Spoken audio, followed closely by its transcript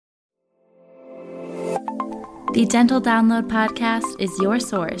The Dental Download podcast is your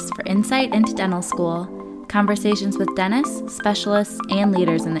source for insight into dental school, conversations with dentists, specialists, and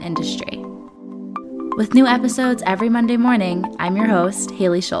leaders in the industry. With new episodes every Monday morning, I'm your host,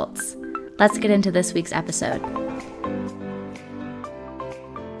 Haley Schultz. Let's get into this week's episode.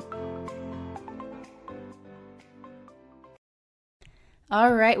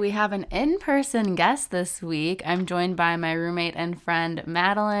 All right, we have an in-person guest this week. I'm joined by my roommate and friend,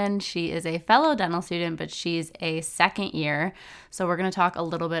 Madeline. She is a fellow dental student, but she's a second year. So we're going to talk a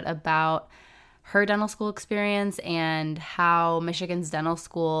little bit about her dental school experience and how Michigan's dental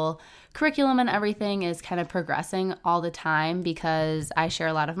school curriculum and everything is kind of progressing all the time, because I share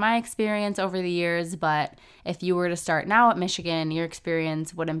a lot of my experience over the years, but if you were to start now at Michigan, your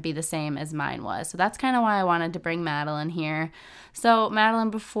experience wouldn't be the same as mine was. So that's kind of why I wanted to bring Madeline here. So Madeline,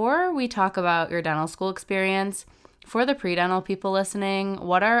 before we talk about your dental school experience, for the pre-dental people listening,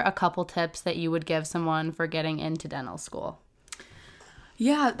 what are a couple tips that you would give someone for getting into dental school?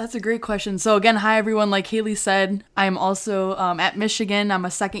 Yeah, that's a great question. So again, hi everyone. Like Haley said, I'm also at Michigan. I'm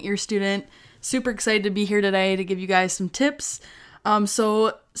a second year student. Super excited to be here today to give you guys some tips.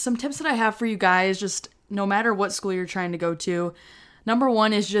 So some tips that I have for you guys, just no matter what school you're trying to go to. Number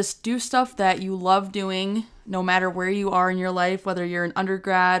one is just do stuff that you love doing, no matter where you are in your life, whether you're an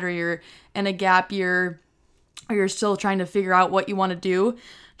undergrad or you're in a gap year or you're still trying to figure out what you want to do.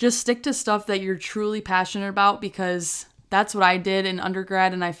 Just stick to stuff that you're truly passionate about, because that's what I did in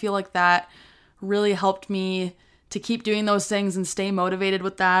undergrad, and I feel like that really helped me to keep doing those things and stay motivated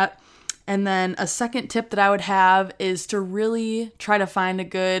with that. And then a second tip that I would have is to really try to find a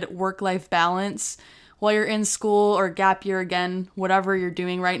good work-life balance while you're in school or gap year, again, whatever you're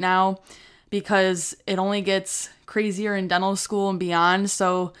doing right now, because it only gets crazier in dental school and beyond.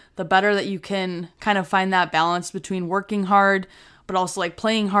 So the better that you can kind of find that balance between working hard, but also like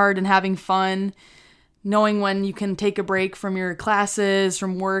playing hard and having fun, knowing when you can take a break from your classes,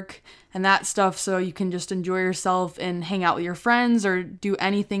 from work, and that stuff, so you can just enjoy yourself and hang out with your friends or do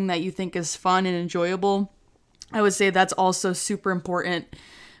anything that you think is fun and enjoyable. I would say that's also super important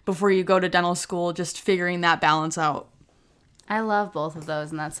before you go to dental school, just figuring that balance out. I love both of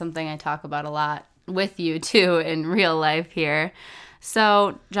those, and that's something I talk about a lot with you too in real life here.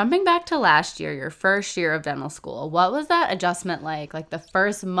 So jumping back to last year, your first year of dental school, what was that adjustment like the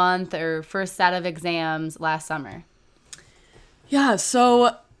first month or first set of exams last summer? Yeah,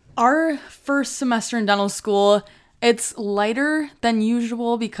 so our first semester in dental school, it's lighter than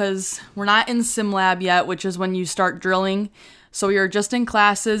usual because we're not in sim lab yet, which is when you start drilling. So we were just in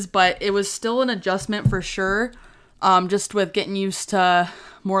classes, but it was still an adjustment for sure, just with getting used to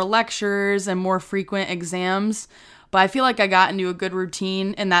more lectures and more frequent exams. But I feel like I got into a good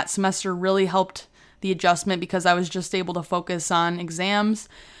routine, and that semester really helped the adjustment because I was just able to focus on exams.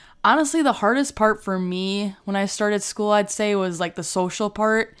 Honestly, the hardest part for me when I started school, I'd say, was like the social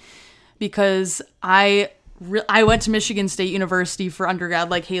part, because I went to Michigan State University for undergrad,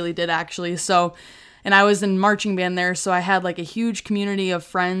 like Haley did actually. And I was in marching band there, so I had like a huge community of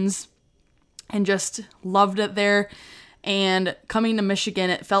friends and just loved it there. And coming to Michigan,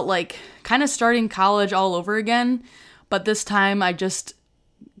 it felt like kind of starting college all over again. But this time I just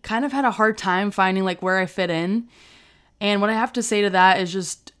kind of had a hard time finding like where I fit in. And what I have to say to that is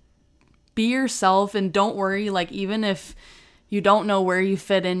just be yourself and don't worry. Like, even if you don't know where you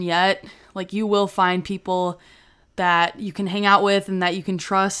fit in yet, like, you will find people that you can hang out with and that you can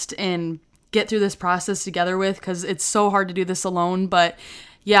trust and get through this process together with, because it's so hard to do this alone. But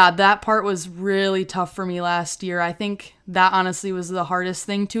yeah, that part was really tough for me last year. I think that honestly was the hardest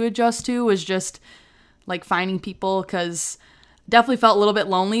thing to adjust to, was just like finding people, because definitely felt a little bit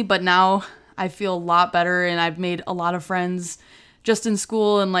lonely, but now I feel a lot better and I've made a lot of friends just in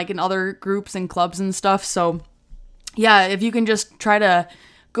school and like in other groups and clubs and stuff. So yeah, if you can just try to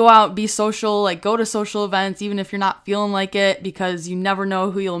go out, be social, like go to social events, even if you're not feeling like it, because you never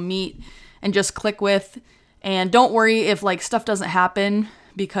know who you'll meet and just click with. And don't worry if like stuff doesn't happen,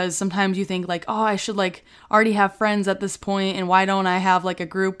 because sometimes you think like, oh, I should like already have friends at this point, and why don't I have like a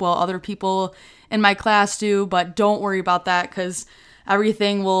group while other people in my class do? But don't worry about that, because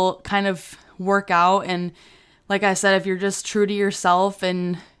everything will kind of work out. And like I said, if you're just true to yourself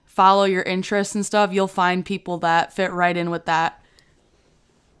and follow your interests and stuff, you'll find people that fit right in with that.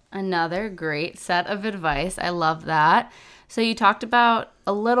 Another great set of advice. I love that. So you talked about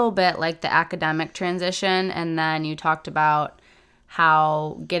a little bit like the academic transition, and then you talked about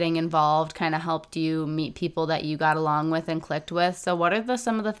how getting involved kind of helped you meet people that you got along with and clicked with. So what are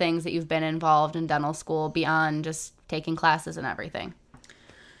some of the things that you've been involved in dental school beyond just taking classes and everything?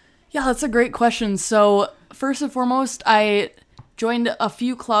 Yeah, that's a great question. So first and foremost, I joined a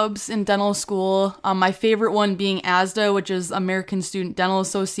few clubs in dental school. My favorite one being ASDA, which is American Student Dental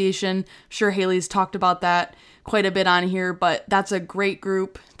Association. I'm sure Haley's talked about that quite a bit on here, but that's a great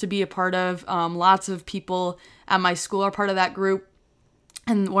group to be a part of. Lots of people at my school are part of that group.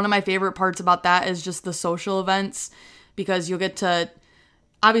 And one of my favorite parts about that is just the social events, because you'll get to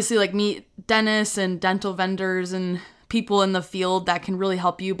obviously like meet dentists and dental vendors and people in the field that can really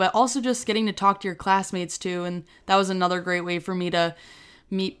help you, but also just getting to talk to your classmates too. And that was another great way for me to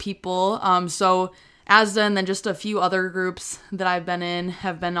meet people. So ASDA and then just a few other groups that I've been in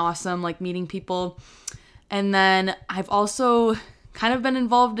have been awesome, like meeting people. And then I've also kind of been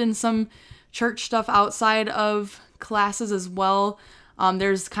involved in some church stuff outside of classes as well.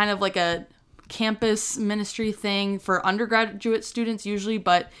 There's kind of like a campus ministry thing for undergraduate students usually,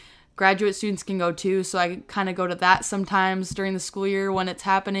 but graduate students can go too. So I kind of go to that sometimes during the school year when it's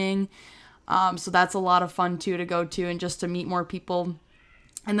happening. So that's a lot of fun too to go to and just to meet more people.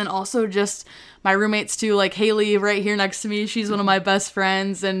 And then also just my roommates too, like Haley right here next to me. She's one of my best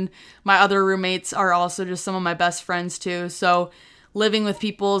friends, and my other roommates are also just some of my best friends too. So living with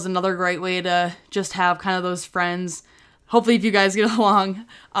people is another great way to just have kind of those friends. Hopefully if you guys get along,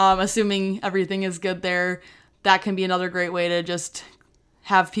 assuming everything is good there, that can be another great way to just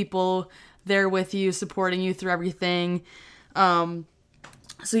have people there with you, supporting you through everything. So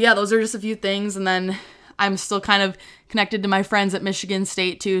yeah, those are just a few things. And then I'm still kind of connected to my friends at Michigan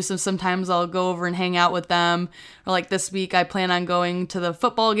State too, so sometimes I'll go over and hang out with them. Or like this week, I plan on going to the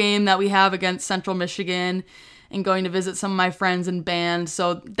football game that we have against Central Michigan and going to visit some of my friends in band.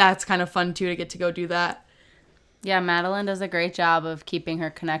 So that's kind of fun too to get to go do that. Yeah, Madeline does a great job of keeping her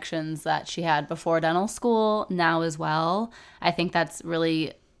connections that she had before dental school now as well. I think that's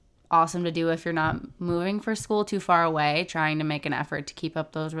really awesome to do if you're not moving for school too far away. Trying to make an effort to keep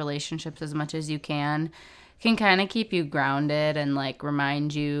up those relationships as much as you can kind of keep you grounded and like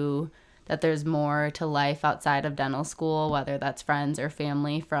remind you that there's more to life outside of dental school, whether that's friends or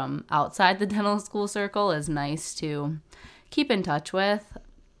family from outside the dental school circle is nice to keep in touch with.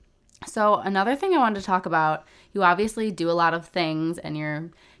 So another thing I wanted to talk about, you obviously do a lot of things and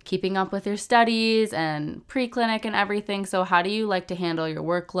you're keeping up with your studies and pre-clinic and everything. So how do you like to handle your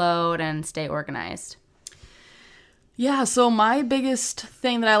workload and stay organized? Yeah, so my biggest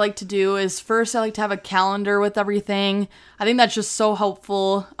thing that I like to do is first I like to have a calendar with everything. I think that's just so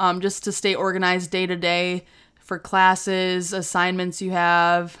helpful, just to stay organized day to day for classes, assignments you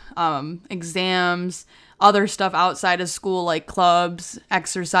have, exams, other stuff outside of school like clubs,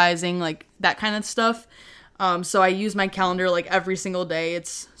 exercising, like that kind of stuff. So I use my calendar like every single day.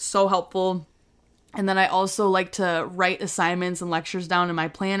 It's so helpful. And then I also like to write assignments and lectures down in my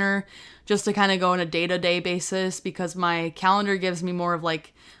planner just to kind of go on a day-to-day basis, because my calendar gives me more of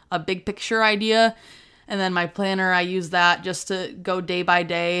like a big picture idea. And then my planner, I use that just to go day by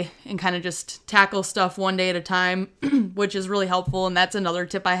day and kind of just tackle stuff one day at a time, which is really helpful. And that's another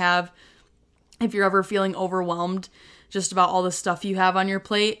tip I have. If you're ever feeling overwhelmed just about all the stuff you have on your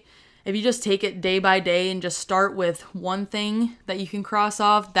plate, if you just take it day by day and just start with one thing that you can cross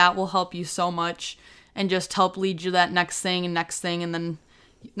off, that will help you so much and just help lead you to that next thing, and then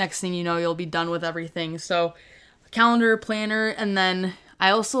next thing you know, you'll be done with everything. So calendar, planner, and then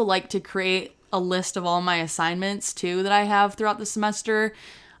I also like to create a list of all my assignments too that I have throughout the semester.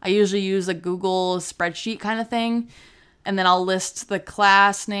 I usually use a Google spreadsheet kind of thing, and then I'll list the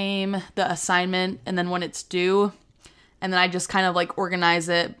class name, the assignment, and then when it's due, and then I just kind of like organize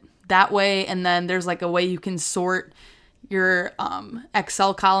it that way. And then there's like a way you can sort your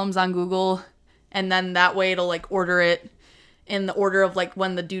Excel columns on Google, and then that way it'll like order it in the order of like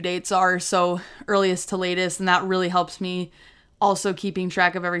when the due dates are, so earliest to latest, and that really helps me also keeping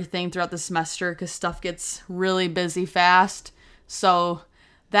track of everything throughout the semester because stuff gets really busy fast. So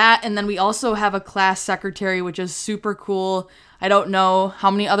that, and then we also have a class secretary, which is super cool. I don't know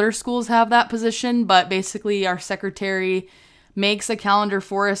how many other schools have that position, but basically our secretary makes a calendar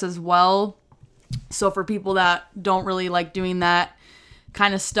for us as well. So for people that don't really like doing that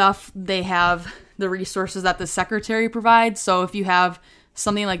kind of stuff, they have the resources that the secretary provides. So if you have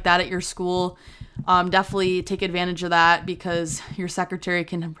something like that at your school, definitely take advantage of that, because your secretary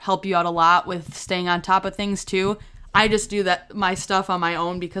can help you out a lot with staying on top of things too. I just do that my stuff on my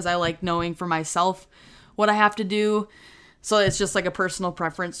own because I like knowing for myself what I have to do. So it's just like a personal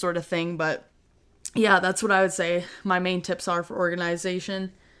preference sort of thing. But yeah, that's what I would say my main tips are for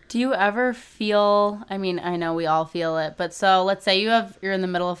organization. Do you ever feel, I mean, I know we all feel it, but so let's say you're in the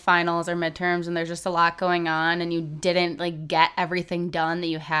middle of finals or midterms and there's just a lot going on and you didn't like get everything done that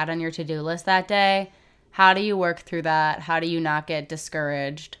you had on your to-do list that day. How do you work through that? How do you not get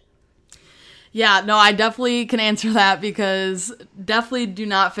discouraged? Yeah, no, I definitely can answer that because definitely do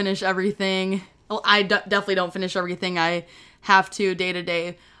not finish everything. Well, definitely don't finish everything I have to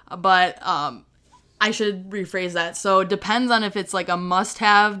day, but I should rephrase that. So it depends on if it's like a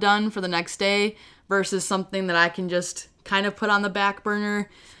must-have done for the next day versus something that I can just kind of put on the back burner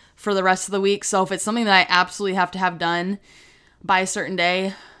for the rest of the week. So if it's something that I absolutely have to have done by a certain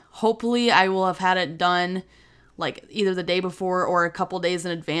day, hopefully I will have had it done like either the day before or a couple days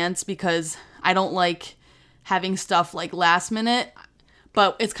in advance, because I don't like having stuff like last minute.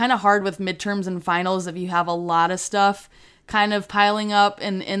 But it's kind of hard with midterms and finals if you have a lot of stuff kind of piling up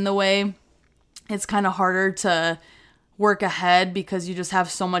and in the way. It's kind of harder to work ahead because you just have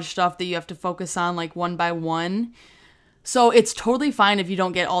so much stuff that you have to focus on like one by one. So it's totally fine if you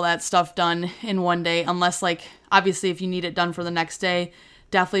don't get all that stuff done in one day, unless like obviously if you need it done for the next day,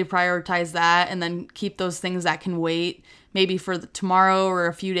 definitely prioritize that and then keep those things that can wait maybe for tomorrow or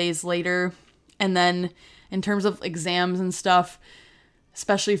a few days later. And then in terms of exams and stuff,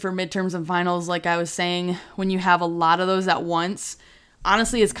 especially for midterms and finals, like I was saying, when you have a lot of those at once,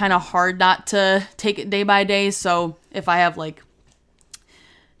 honestly, it's kind of hard not to take it day by day. So if I have like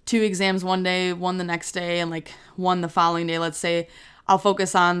 2 exams one day, one the next day, and like one the following day, let's say, I'll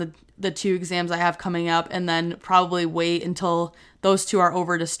focus on the 2 exams I have coming up and then probably wait until those 2 are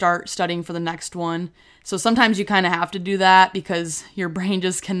over to start studying for the next one. So sometimes you kind of have to do that because your brain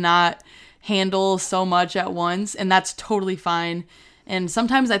just cannot handle so much at once, and that's totally fine. And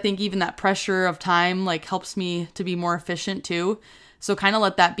sometimes I think even that pressure of time like helps me to be more efficient too. So kind of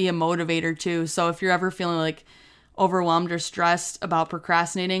let that be a motivator too. So if you're ever feeling like overwhelmed or stressed about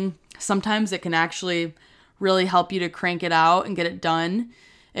procrastinating, sometimes it can actually really help you to crank it out and get it done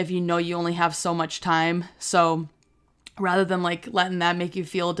if you know you only have so much time. So rather than like letting that make you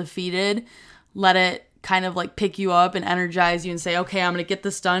feel defeated, let it kind of like pick you up and energize you and say, okay, I'm going to get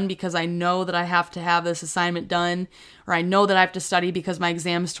this done because I know that I have to have this assignment done, or I know that I have to study because my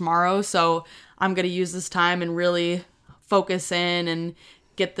exam's tomorrow. So I'm going to use this time and really focus in and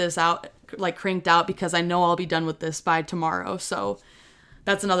get this out, like cranked out, because I know I'll be done with this by tomorrow. So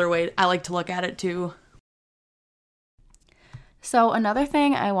that's another way I like to look at it too. So another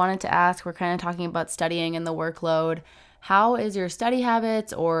thing I wanted to ask, we're kind of talking about studying and the workload. How is your study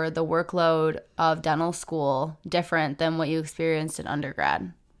habits or the workload of dental school different than what you experienced in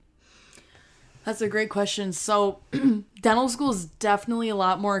undergrad? That's a great question. So dental school is definitely a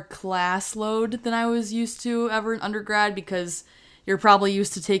lot more class load than I was used to ever in undergrad, because you're probably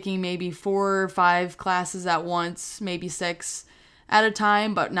used to taking maybe 4 or 5 classes at once, maybe 6 at a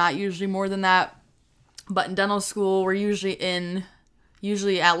time, but not usually more than that. But in dental school, we're usually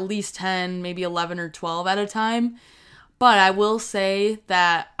at least 10, maybe 11 or 12 at a time. But I will say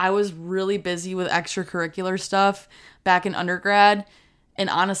that I was really busy with extracurricular stuff back in undergrad. And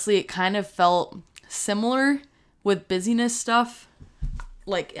honestly, it kind of felt similar with busyness stuff,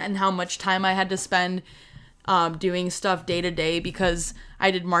 like, and how much time I had to spend doing stuff day to day, because I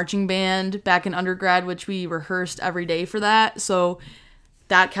did marching band back in undergrad, which we rehearsed every day for that. So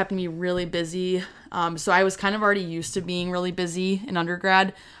that kept me really busy. So I was kind of already used to being really busy in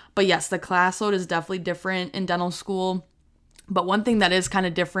undergrad. But yes, the class load is definitely different in dental school. But one thing that is kind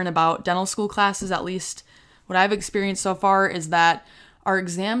of different about dental school classes, at least what I've experienced so far, is that our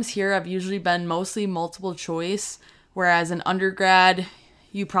exams here have usually been mostly multiple choice, whereas in undergrad,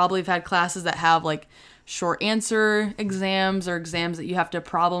 you probably have had classes that have like short answer exams or exams that you have to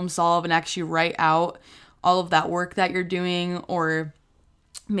problem solve and actually write out all of that work that you're doing, or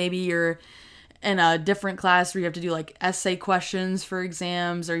maybe you're in a different class where you have to do like essay questions for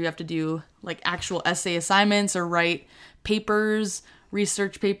exams, or you have to do like actual essay assignments or write papers,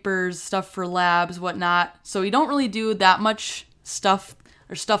 research papers, stuff for labs, whatnot. So you don't really do that much stuff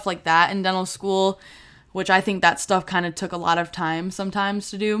or stuff like that in dental school, which I think that stuff kind of took a lot of time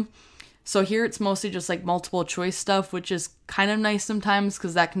sometimes to do. So here it's mostly just like multiple choice stuff, which is kind of nice sometimes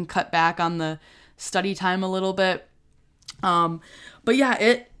because that can cut back on the study time a little bit. But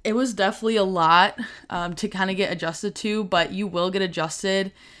yeah, it was definitely a lot to kind of get adjusted to, but you will get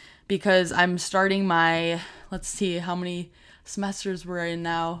adjusted because I'm starting my, let's see how many semesters we're in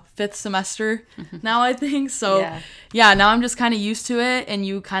now, 5th semester now, I think. So yeah, now I'm just kind of used to it, and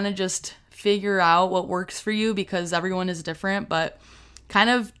you kind of just figure out what works for you because everyone is different, but kind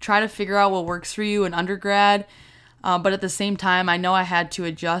of try to figure out what works for you in undergrad. But at the same time, I know I had to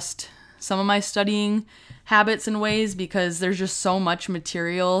adjust some of my studying habits and ways because there's just so much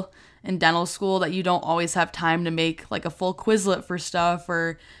material in dental school that you don't always have time to make like a full Quizlet for stuff,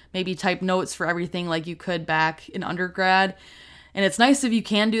 or maybe type notes for everything like you could back in undergrad. And it's nice if you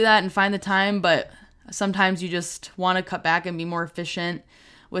can do that and find the time, but sometimes you just want to cut back and be more efficient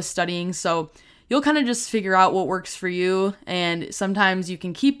with studying. So you'll kind of just figure out what works for you. And sometimes you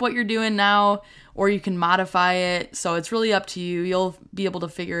can keep what you're doing now or you can modify it. So it's really up to you. You'll be able to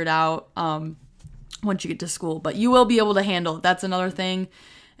figure it out once you get to school. But you will be able to handle it. That's another thing,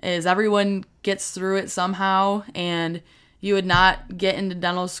 is everyone gets through it somehow. And you would not get into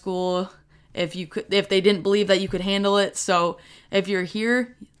dental school if they didn't believe that you could handle it. So if you're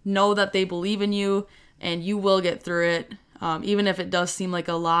here, know that they believe in you and you will get through it. Even if it does seem like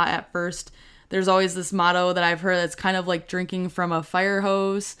a lot at first. There's always this motto that I've heard that's kind of like drinking from a fire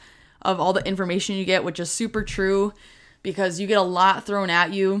hose of all the information you get, which is super true because you get a lot thrown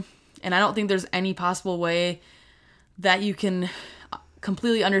at you. And I don't think there's any possible way that you can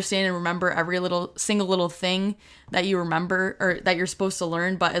completely understand and remember every single little thing that you remember or that you're supposed to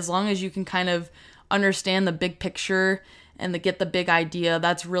learn. But as long as you can kind of understand the big picture and get the big idea,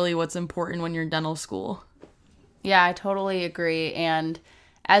 that's really what's important when you're in dental school. Yeah, I totally agree. And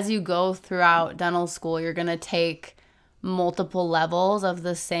as you go throughout dental school, you're going to take multiple levels of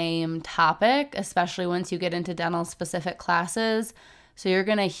the same topic, especially once you get into dental specific classes. So you're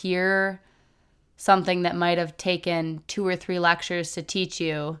going to hear something that might have taken 2 or 3 lectures to teach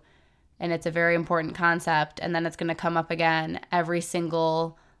you, and it's a very important concept, and then it's going to come up again every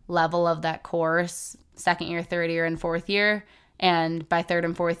single level of that course, 2nd year, 3rd year, and 4th year. And by 3rd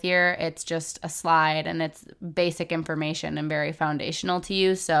and 4th year, it's just a slide and it's basic information and very foundational to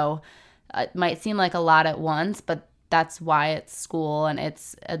you. So it might seem like a lot at once, but that's why it's school and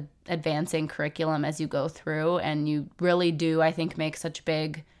it's an advancing curriculum as you go through. And you really do, I think, make such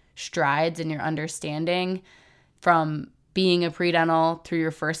big strides in your understanding from being a pre-dental through your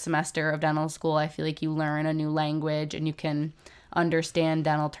first semester of dental school. I feel like you learn a new language and you can understand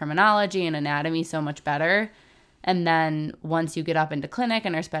dental terminology and anatomy so much better. And then once you get up into clinic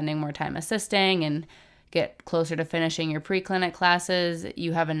and are spending more time assisting and get closer to finishing your pre-clinic classes,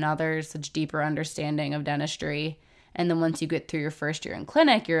 you have another such deeper understanding of dentistry. And then once you get through your first year in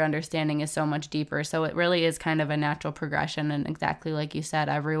clinic, your understanding is so much deeper. So it really is kind of a natural progression. And exactly like you said,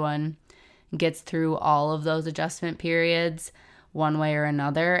 everyone gets through all of those adjustment periods one way or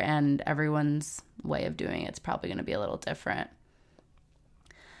another. And everyone's way of doing it's probably going to be a little different.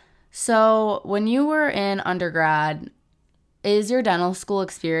 So when you were in undergrad, is your dental school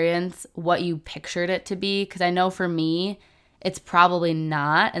experience what you pictured it to be? Because I know for me, it's probably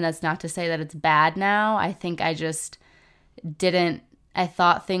not. And that's not to say that it's bad now. I think I just I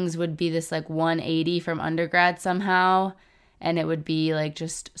thought things would be this like 180 from undergrad somehow. And it would be like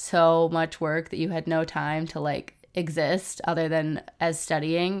just so much work that you had no time to like exist other than as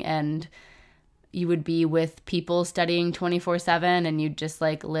studying. And you would be with people studying 24/7 and you'd just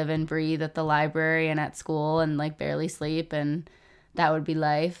like live and breathe at the library and at school and like barely sleep, and that would be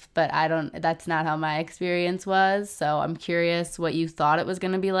life. But that's not how my experience was. So I'm curious what you thought it was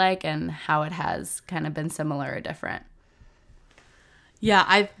going to be like and how it has kind of been similar or different. Yeah,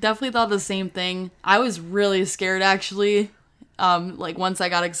 I definitely thought the same thing. I was really scared actually. Like once I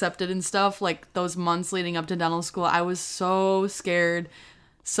got accepted and stuff, like those months leading up to dental school, I was so scared.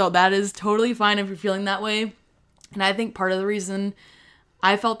 So that is totally fine if you're feeling that way. And I think part of the reason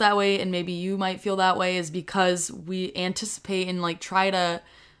I felt that way, and maybe you might feel that way, is because we anticipate and like try to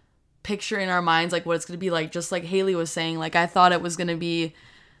picture in our minds like what it's going to be like. Just like Haley was saying, like I thought it was going to be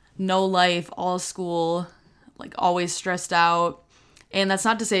no life, all school, like always stressed out. And that's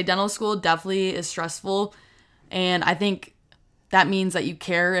not to say dental school definitely is stressful. And I think that means that you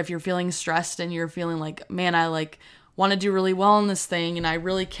care if you're feeling stressed and you're feeling like, man, I like want to do really well in this thing and I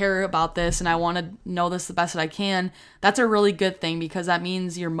really care about this and I want to know this the best that I can. That's a really good thing because that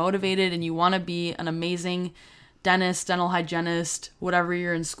means you're motivated and you want to be an amazing dentist, dental hygienist, whatever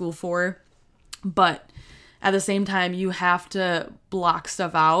you're in school for. But at the same time, you have to block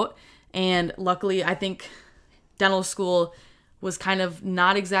stuff out. And luckily, I think dental school was kind of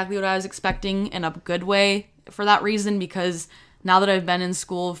not exactly what I was expecting in a good way for that reason, because now that I've been in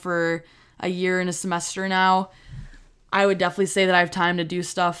school for a year and a semester now, I would definitely say that I have time to do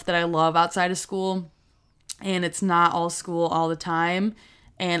stuff that I love outside of school, and it's not all school all the time.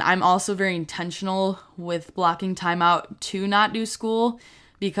 And I'm also very intentional with blocking time out to not do school,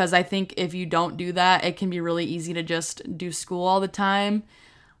 because I think if you don't do that, it can be really easy to just do school all the time.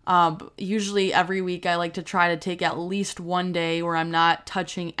 Usually every week I like to try to take at least one day where I'm not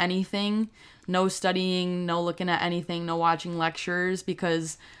touching anything, no studying, no looking at anything, no watching lectures,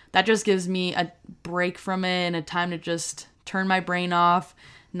 because that just gives me a break from it and a time to just turn my brain off,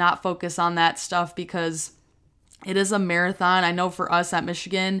 not focus on that stuff, because it is a marathon. I know for us at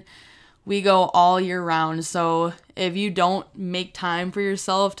Michigan, we go all year round. So if you don't make time for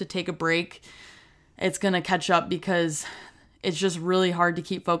yourself to take a break, it's going to catch up, because it's just really hard to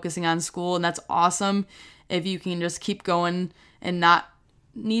keep focusing on school. And that's awesome if you can just keep going and not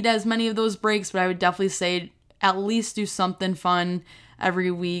need as many of those breaks. But I would definitely say at least do something fun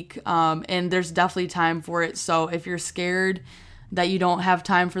every week. And there's definitely time for it. So if you're scared that you don't have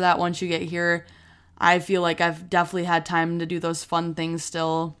time for that once you get here, I feel like I've definitely had time to do those fun things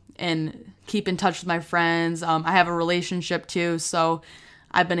still and keep in touch with my friends. I have a relationship too, so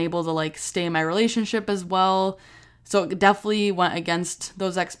I've been able to like stay in my relationship as well. So it definitely went against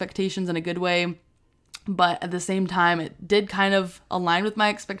those expectations in a good way. But at the same time, it did kind of align with my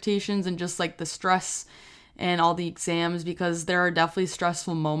expectations and just like the stress and all the exams, because there are definitely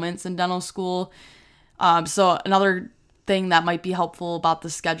stressful moments in dental school. So another thing that might be helpful about the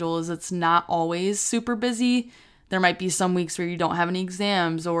schedule is it's not always super busy. There might be some weeks where you don't have any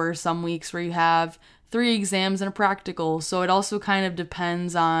exams, or some weeks where you have 3 exams and a practical. So it also kind of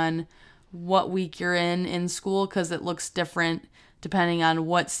depends on what week you're in school, because it looks different depending on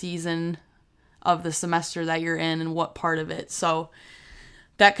what season of the semester that you're in and what part of it. So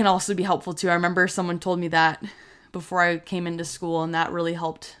that can also be helpful too. I remember someone told me that before I came into school, and that really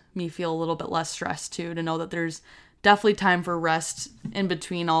helped me feel a little bit less stressed too, to know that there's definitely time for rest in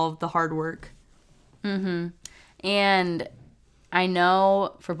between all of the hard work. And I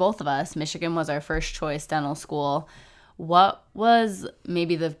know for both of us, Michigan was our first choice dental school. What was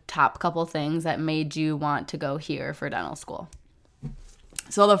maybe the top couple things that made you want to go here for dental school?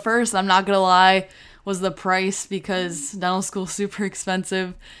 So the first, I'm not going to lie, was the price, because dental school is super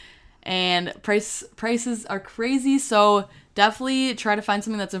expensive and prices are crazy. So definitely try to find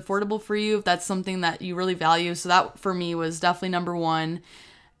something that's affordable for you if that's something that you really value. So that for me was definitely number 1.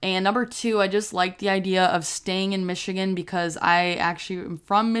 And number 2, I just liked the idea of staying in Michigan, because I actually am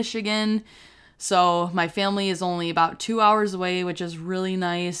from Michigan. So my family is only about 2 hours away, which is really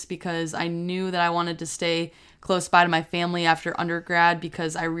nice, because I knew that I wanted to stay close by to my family after undergrad,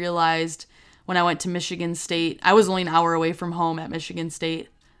 because I realized when I went to Michigan State, I was only an hour away from home at Michigan State.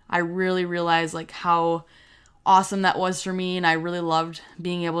 I really realized like how awesome that was for me, and I really loved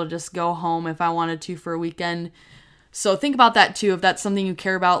being able to just go home if I wanted to for a weekend. So think about that too, if that's something you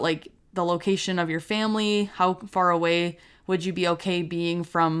care about, like the location of your family, how far away would you be okay being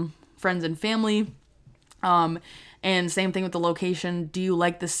from friends and family? And same thing with the location. Do you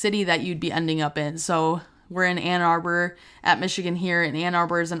like the city that you'd be ending up in? So we're in Ann Arbor at Michigan here, and Ann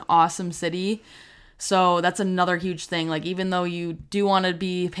Arbor is an awesome city. So that's another huge thing. Like, even though you do want to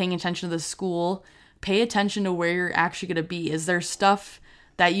be paying attention to the school, pay attention to where you're actually going to be. Is there stuff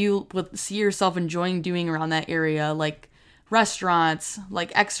that you would see yourself enjoying doing around that area, like restaurants,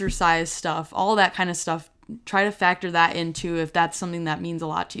 like exercise stuff, all that kind of stuff? Try to factor that into if that's something that means a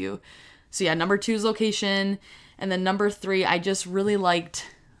lot to you. So yeah, number 2 is location. And then number 3, I just really liked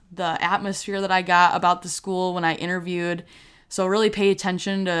the atmosphere that I got about the school when I interviewed. So really pay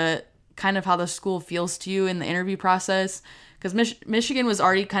attention to kind of how the school feels to you in the interview process, because Michigan was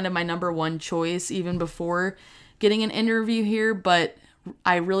already kind of my number 1 choice even before getting an interview here, but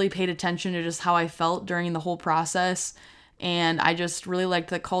I really paid attention to just how I felt during the whole process. And I just really liked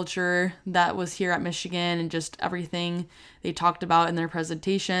the culture that was here at Michigan and just everything they talked about in their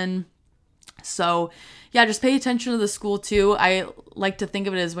presentation. So yeah, just pay attention to the school too. I like to think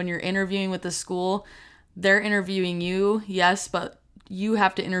of it as when you're interviewing with the school, they're interviewing you, yes, but you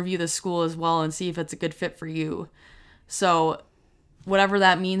have to interview the school as well and see if it's a good fit for you. So whatever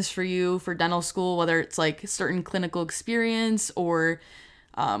that means for you for dental school, whether it's like certain clinical experience or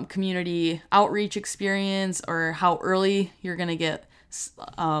community outreach experience, or how early you're going to get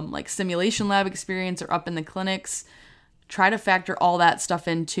like simulation lab experience or up in the clinics, try to factor all that stuff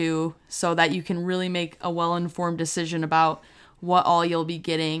into so that you can really make a well-informed decision about what all you'll be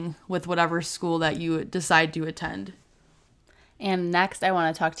getting with whatever school that you decide to attend. And next, I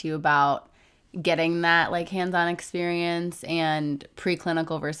want to talk to you about getting that like hands-on experience and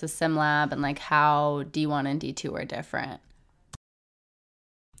preclinical versus sim lab, and like how D1 and D2 are different.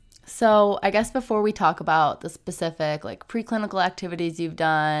 So I guess before we talk about the specific like preclinical activities you've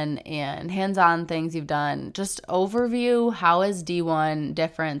done and hands-on things you've done, just overview, how is D1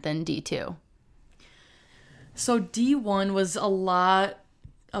 different than D2? So D1 was a lot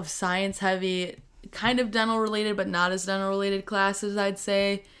of science heavy, kind of dental related, but not as dental related classes, I'd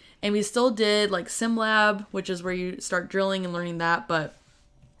say. And we still did like sim lab, which is where you start drilling and learning that, but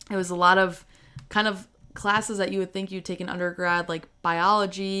it was a lot of kind of classes that you would think you'd take in undergrad, like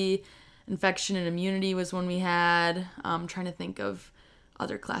biology, infection and immunity was one we had. I'm trying to think of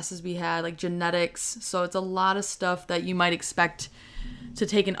other classes we had, like genetics. So it's a lot of stuff that you might expect to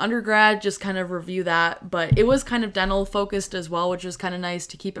take in undergrad, just kind of review that. But it was kind of dental focused as well, which was kind of nice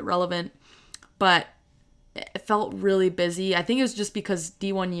to keep it relevant. But it felt really busy. I think it was just because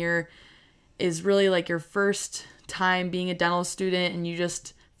D1 year is really like your first time being a dental student, and you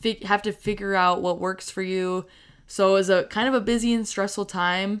just have to figure out what works for you. So it was a kind of a busy and stressful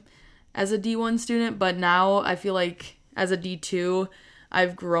time as a D1 student, but now I feel like as a D2,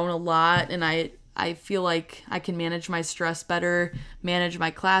 I've grown a lot, and I feel like I can manage my stress better, manage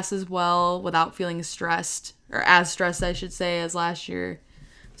my classes well without feeling stressed, or as stressed, I should say, as last year.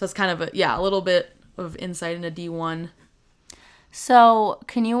 So it's kind of a little bit of insight into D1. So,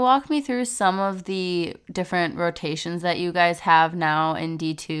 can you walk me through some of the different rotations that you guys have now in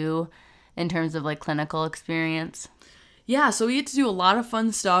D2 in terms of like clinical experience? Yeah, so we get to do a lot of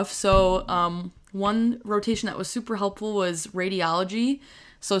fun stuff. So one rotation that was super helpful was radiology.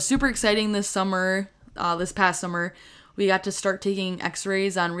 So super exciting this summer, this past summer, we got to start taking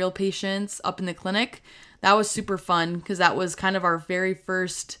x-rays on real patients up in the clinic. That was super fun because that was kind of our very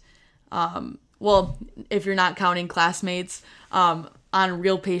first, well, if you're not counting classmates, on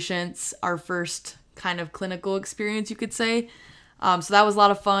real patients, our first kind of clinical experience, you could say. So that was a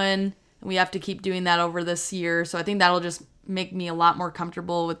lot of fun. We have to keep doing that over this year. So I think that'll just make me a lot more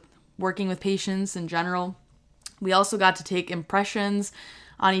comfortable with working with patients in general. We also got to take impressions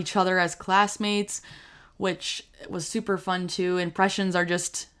on each other as classmates, which was super fun too. Impressions are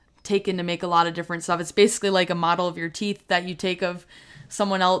just taken to make a lot of different stuff. It's basically like a model of your teeth that you take of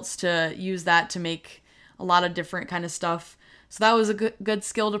someone else to use that to make a lot of different kind of stuff. So that was a good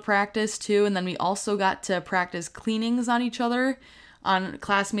skill to practice too. And then we also got to practice cleanings on each other, on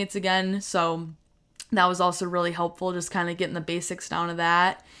classmates again. So that was also really helpful, just kind of getting the basics down of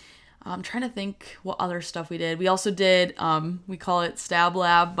that. I'm trying to think what other stuff we did. We also did, we call it stab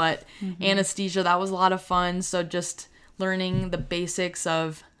lab, but anesthesia, that was a lot of fun. So just learning the basics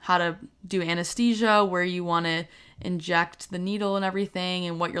of how to do anesthesia, where you want to inject the needle and everything,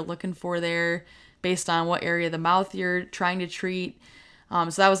 and what you're looking for there based on what area of the mouth you're trying to treat. So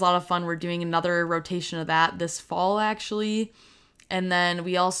that was a lot of fun. We're doing another rotation of that this fall, actually. And then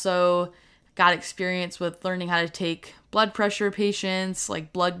we also got experience with learning how to take blood pressure patients,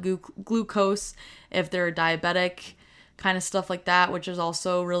 like blood glucose, if they're diabetic, kind of stuff like that, which is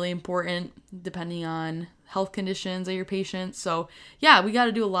also really important depending on health conditions of your patients. So yeah, we got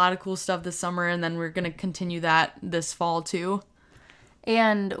to do a lot of cool stuff this summer, and then we're going to continue that this fall too.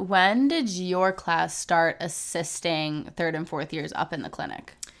 And when did your class start assisting third and fourth years up in the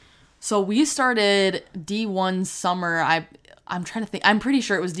clinic? So we started D1 summer. I'm trying to think. I'm pretty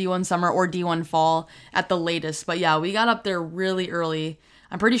sure it was D1 summer or D1 fall at the latest. But yeah, we got up there really early.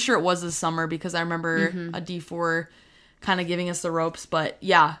 I'm pretty sure it was this summer because I remember a D4 kind of giving us the ropes. But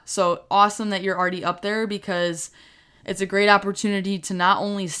yeah, so awesome that you're already up there, because it's a great opportunity to not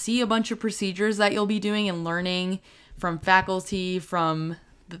only see a bunch of procedures that you'll be doing and learning from faculty, from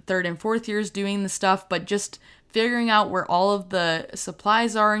the third and fourth years doing the stuff, but just figuring out where all of the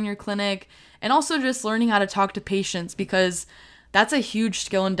supplies are in your clinic, and also just learning how to talk to patients, because that's a huge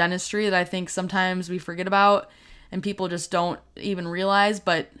skill in dentistry that I think sometimes we forget about and people just don't even realize.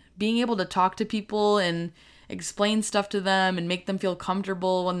 But being able to talk to people and explain stuff to them and make them feel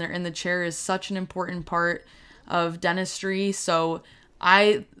comfortable when they're in the chair is such an important part of dentistry. So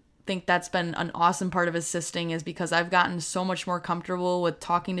I think that's been an awesome part of assisting, is because I've gotten so much more comfortable with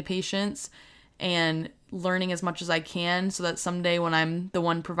talking to patients and learning as much as I can, so that someday when I'm the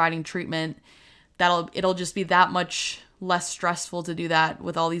one providing treatment, it'll just be that much less stressful to do that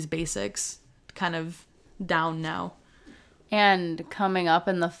with all these basics kind of down now. And coming up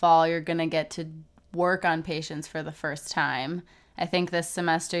in the fall, you're going to get to work on patients for the first time. I think this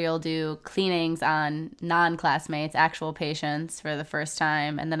semester you'll do cleanings on non-classmates, actual patients, for the first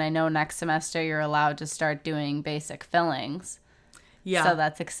time. And then I know next semester you're allowed to start doing basic fillings. Yeah. So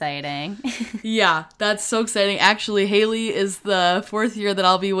that's exciting. Yeah, that's so exciting. Actually, Haley is the fourth year that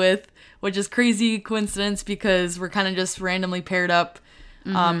I'll be with, which is crazy coincidence because we're kind of just randomly paired up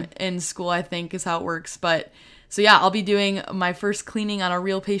in school, I think is how it works. But so yeah, I'll be doing my first cleaning on a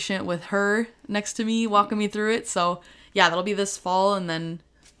real patient with her next to me, walking me through it. So yeah, that'll be this fall. And then,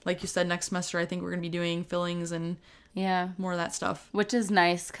 like you said, next semester, I think we're going to be doing fillings and more of that stuff. Which is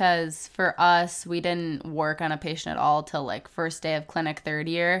nice because for us, we didn't work on a patient at all till like first day of clinic third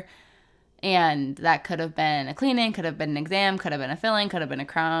year. And that could have been a cleaning, could have been an exam, could have been a filling, could have been a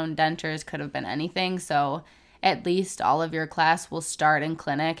crown, dentures, could have been anything. So at least all of your class will start in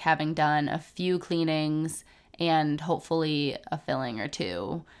clinic having done a few cleanings and hopefully a filling or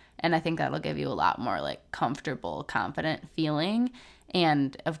two. And I think that'll give you a lot more like comfortable, confident feeling.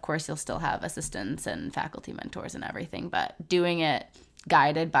 And of course, you'll still have assistants and faculty mentors and everything. But doing it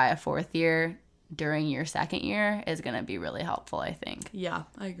guided by a fourth year during your second year is going to be really helpful, I think. Yeah,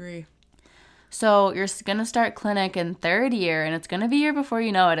 I agree. So you're going to start clinic in third year, and it's going to be here before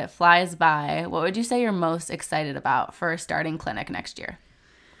you know it. It flies by. What would you say you're most excited about for starting clinic next year?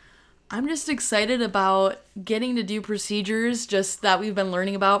 I'm just excited about getting to do procedures just that we've been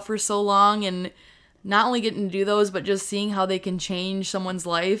learning about for so long, and not only getting to do those, but just seeing how they can change someone's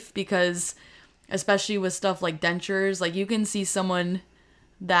life, because especially with stuff like dentures, like you can see someone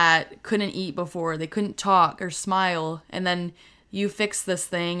that couldn't eat before, they couldn't talk or smile, and then you fix this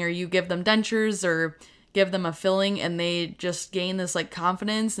thing or you give them dentures or give them a filling, and they just gain this like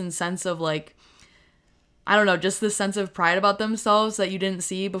confidence and sense of like, I don't know, just this sense of pride about themselves that you didn't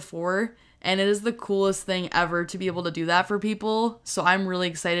see before. And it is the coolest thing ever to be able to do that for people. So I'm really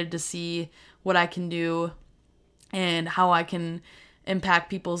excited to see what I can do and how I can impact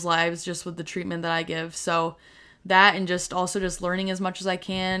people's lives just with the treatment that I give. So that, and just also just learning as much as I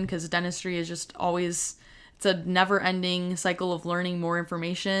can, because dentistry is just always, it's a never-ending cycle of learning more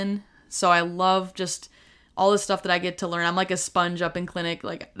information. So I love just all the stuff that I get to learn. I'm like a sponge up in clinic.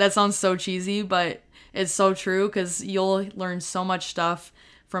 Like, that sounds so cheesy, but it's so true, because you'll learn so much stuff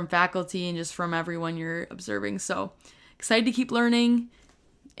from faculty and just from everyone you're observing. So excited to keep learning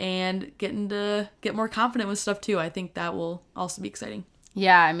and getting to get more confident with stuff too. I think that will also be exciting.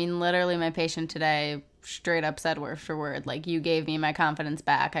 Yeah, I mean, literally my patient today straight up said word for word, like, you gave me my confidence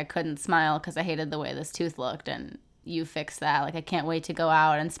back. I couldn't smile because I hated the way this tooth looked, and you fixed that. Like, I can't wait to go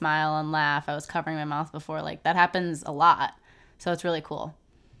out and smile and laugh. I was covering my mouth before. Like, that happens a lot. So it's really cool.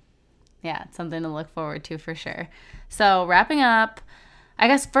 Yeah, it's something to look forward to for sure. So wrapping up, I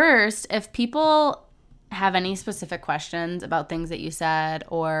guess first, if people have any specific questions about things that you said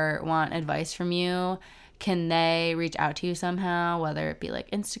or want advice from you, can they reach out to you somehow, whether it be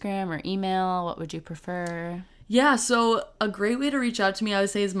like Instagram or email? What would you prefer? Yeah, so a great way to reach out to me, I would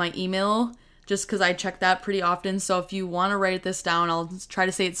say, is my email, just because I check that pretty often. So if you want to write this down, I'll try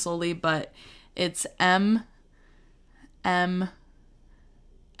to say it slowly, but it's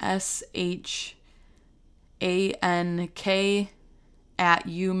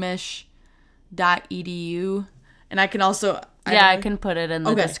And I can also... I can put it in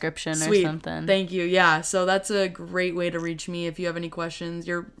the description Sweet. Or something. Thank you. Yeah, so that's a great way to reach me. If you have any questions,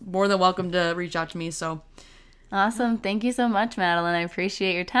 you're more than welcome to reach out to me. So awesome. Thank you so much, Madeline. I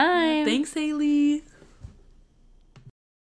appreciate your time. Thanks, Haley.